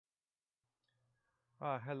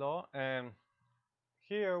Hello.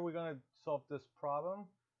 Here we're gonna solve this problem.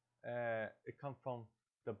 It comes from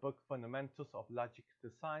the book Fundamentals of Logic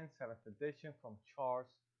Design, 7th edition, from Charles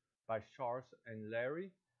and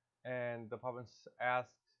Larry. And the problem asks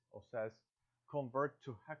or says, convert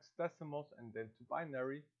to hexadecimals and then to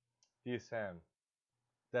binary these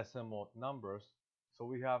decimal numbers. So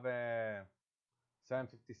we have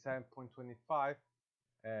 757.25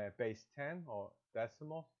 base 10 or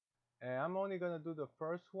decimals. And I'm only going to do the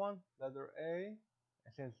first one, letter A,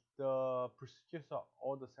 since the procedures are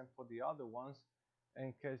all the same for the other ones.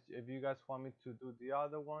 In case if you guys want me to do the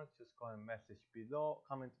other ones, just go and message below,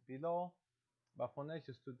 comment below. But for now,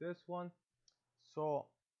 just do this one. So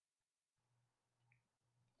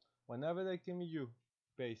whenever they give me you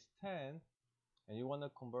base 10 and you want to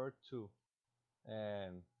convert to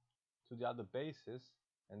the other bases,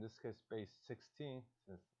 in this case base 16,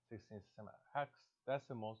 since 16 is hex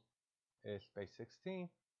decimals, is base 16,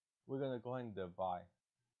 we're going to go ahead and divide.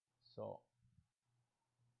 So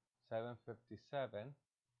 757.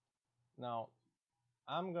 Now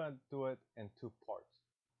I'm going to do it in two parts.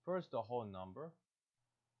 First the whole number,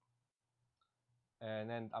 and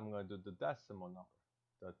then I'm going to do the decimal number,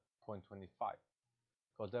 the 0.25,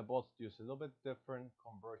 because they both use a little bit different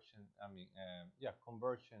conversion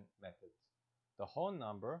conversion methods. The whole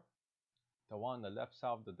number, the one on the left side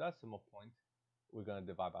of the decimal point, we're going to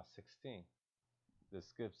divide by 16.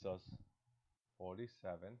 This gives us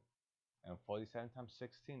 47, and 47 times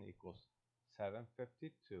 16 equals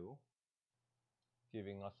 752,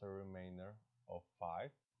 giving us a remainder of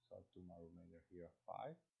 5. So I'll do my remainder here,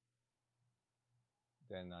 5.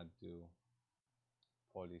 Then I do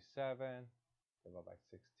 47 divided by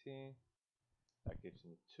 16. That gives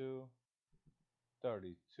me 2.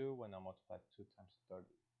 32 when I multiply 2 times 30.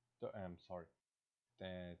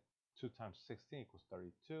 Then 2 times 16 equals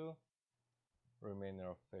 32. Remainder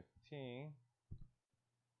of 15.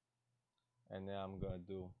 And then I'm going to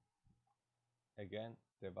do again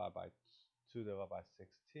divide by 2 divided by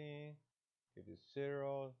 16. Give you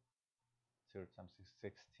 0. 0 times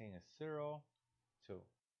 16 is 0. 2.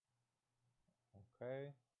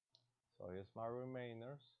 Okay, so here's my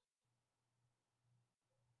remainders.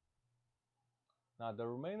 Now the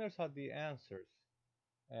remainders are the answers,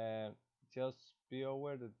 and just be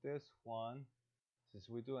aware that this one, since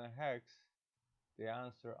we're doing hex, the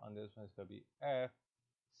answer on this one is going to be F,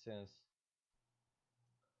 since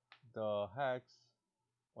the hex,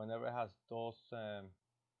 whenever it has those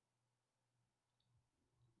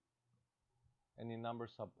any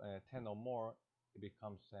numbers of 10 or more, it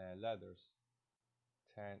becomes letters.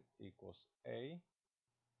 10 equals A,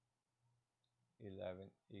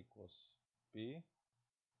 11 equals B,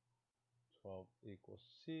 12 equals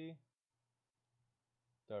C,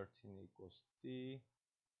 13 equals D,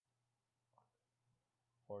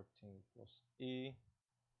 14 equals E,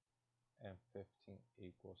 and 15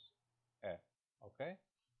 equals F. Okay,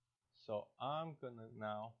 so I'm gonna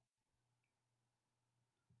now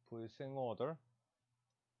put this in order.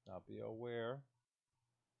 Now be aware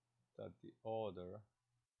that the order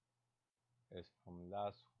is from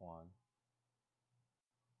last one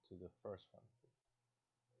to the first one.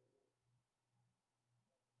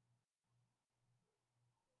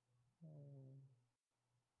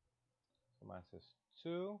 So mine says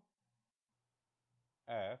 2,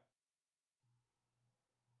 F,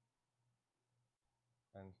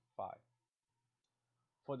 and 5.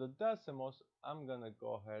 For the decimals, I'm gonna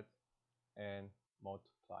go ahead and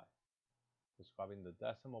multiply, describing the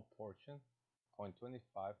decimal portion,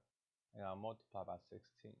 0.25, and I'll multiply by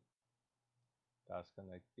 16. That's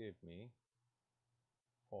gonna give me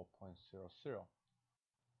 4.00.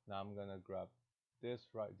 Now I'm gonna grab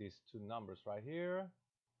these two numbers right here,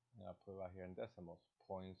 and I'll put it right here in decimals,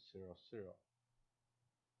 0.00.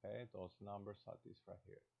 Okay, those numbers are these right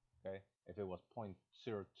here. Okay, if it was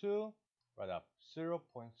 0.02, write up 0.02.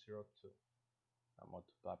 I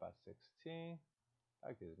multiply by 16,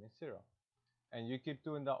 that gives me 0. And you keep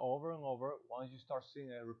doing that over and over. Once you start seeing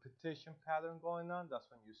a repetition pattern going on, that's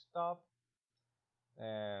when you stop.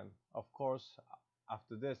 And of course,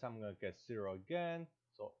 after this, I'm going to get 0 again.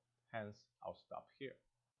 So hence, I'll stop here.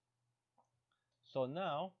 So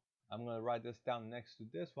now, I'm going to write this down next to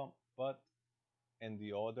this one, but in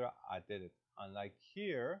the order I did it. Unlike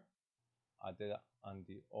here, I did it on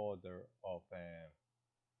the order of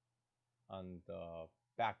on the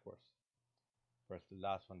backwards. First the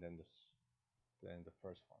last one, then the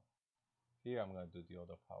first one. Here I'm going to do the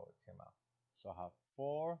order of how it came out. So I have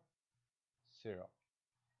 4, 0.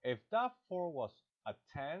 If that 4 was a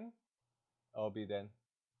 10, it will be then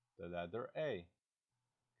the letter A.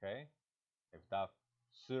 Okay. If that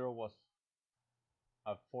 0 was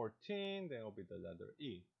At 14, then it will be the letter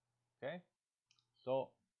E. Okay, so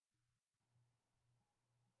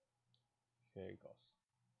here it goes.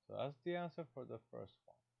 So that's the answer for the first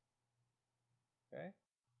one. Okay.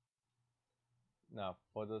 Now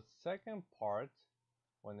for the second part,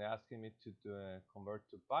 when they're asking me to convert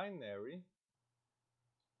to binary,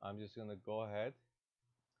 I'm just gonna go ahead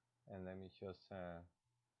and let me just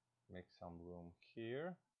make some room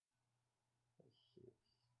here. Let's see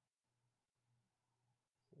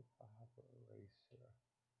if I have an eraser.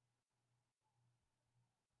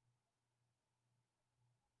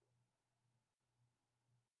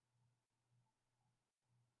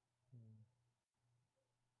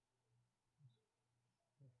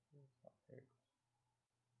 Oh, here it goes.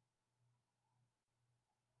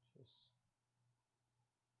 Just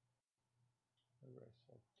erase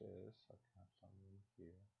all this. I can have some room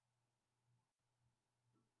here.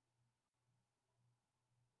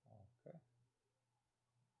 Okay.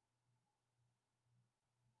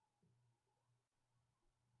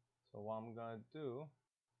 So what I'm gonna do,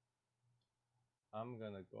 I'm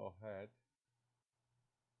gonna go ahead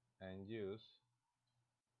and use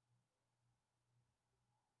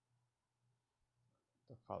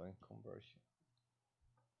the following conversion.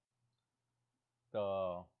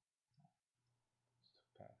 The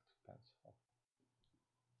pencil.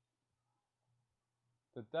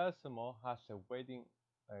 The decimal has a weighting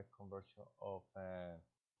conversion of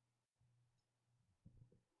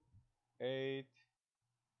 8,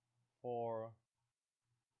 4,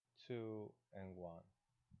 2, and 1.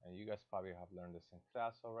 And you guys probably have learned this in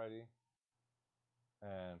class already.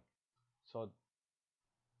 And so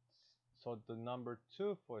the number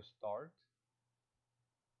 2 for start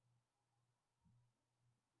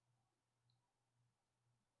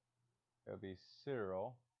it'll be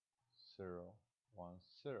 0, 0, 1,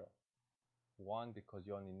 0. 1 because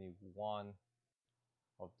you only need one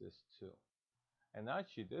of these two. And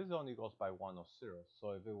actually this only goes by 1 or 0.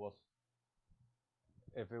 So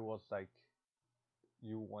if it was like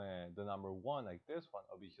you went the number 1 like this one,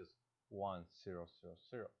 it'll be just 1, 0, 0,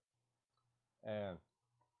 0. And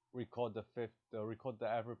record the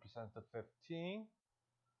every percent of 15.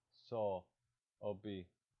 So it'll be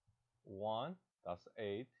 1, that's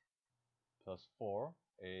 8, plus 4,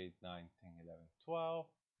 8, 9, 10, 11, 12,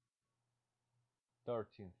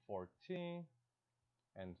 13, 14,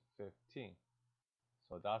 and 15.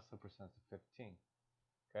 So that's the percent of 15.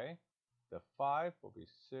 Okay, the 5 will be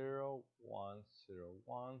 0, 1, 0,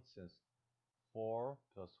 1, since 4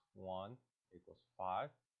 plus 1 equals 5.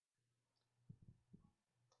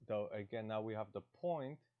 Though again, now we have the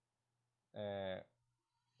point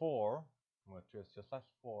 4, which is just as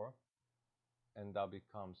 4, and that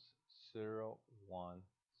becomes 0, 1,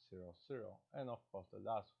 0, 0. And of course, the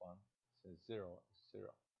last one, since 0 is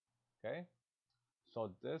 0. Okay,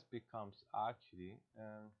 so this becomes actually,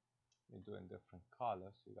 let me do in different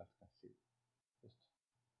colors so you guys can see. Just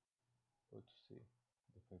good to see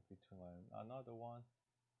the difference between one and another one.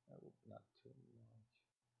 Not too much.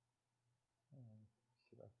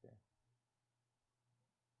 See if I can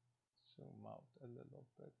zoom out a little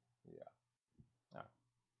bit. Yeah. Right.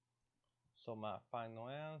 So my final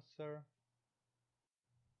answer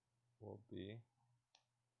will be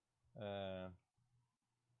 0,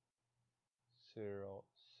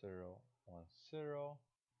 0, 1, 0,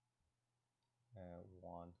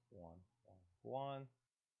 1, 1, 1, 1,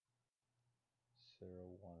 0,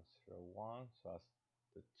 1, 0, 1. So that's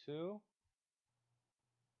the 2,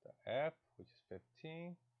 the F, which is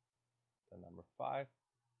 15, the number 5.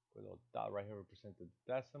 Below that right here represents the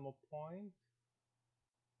decimal point.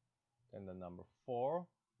 Then the number 4,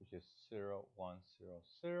 which is 0, 1, 0,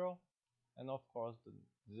 0. And of course the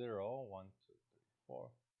 0, 1, 2, 3,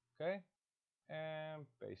 4. Okay? And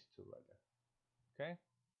base 2 right there. Okay?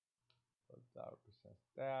 So that represents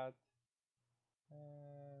that.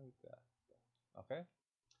 And that. Okay?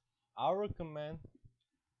 I recommend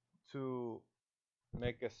to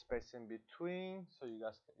make a space in between so you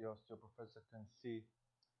guys, your professor can see,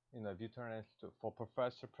 you know, if you turn it for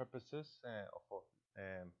professor purposes or for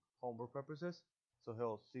homework purposes, so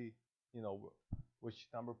he'll see, you know, which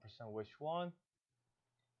number percent which one.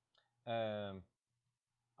 I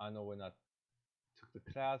know when I took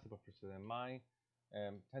the class, the professor didn't mind.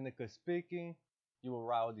 Technically speaking, you will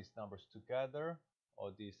write all these numbers together,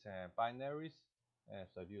 all these binaries.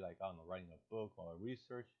 So if you like, I don't know, writing a book or a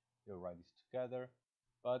research, you'll write these together.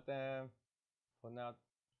 But for now,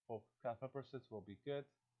 for class purposes, will be good.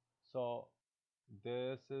 So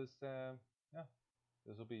this is yeah,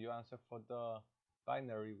 this will be your answer for the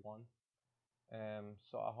binary one.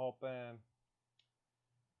 So I hope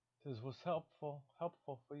this was helpful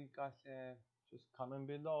for you guys. guys, just comment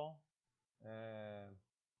below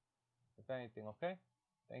if anything. Okay,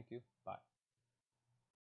 thank you, bye.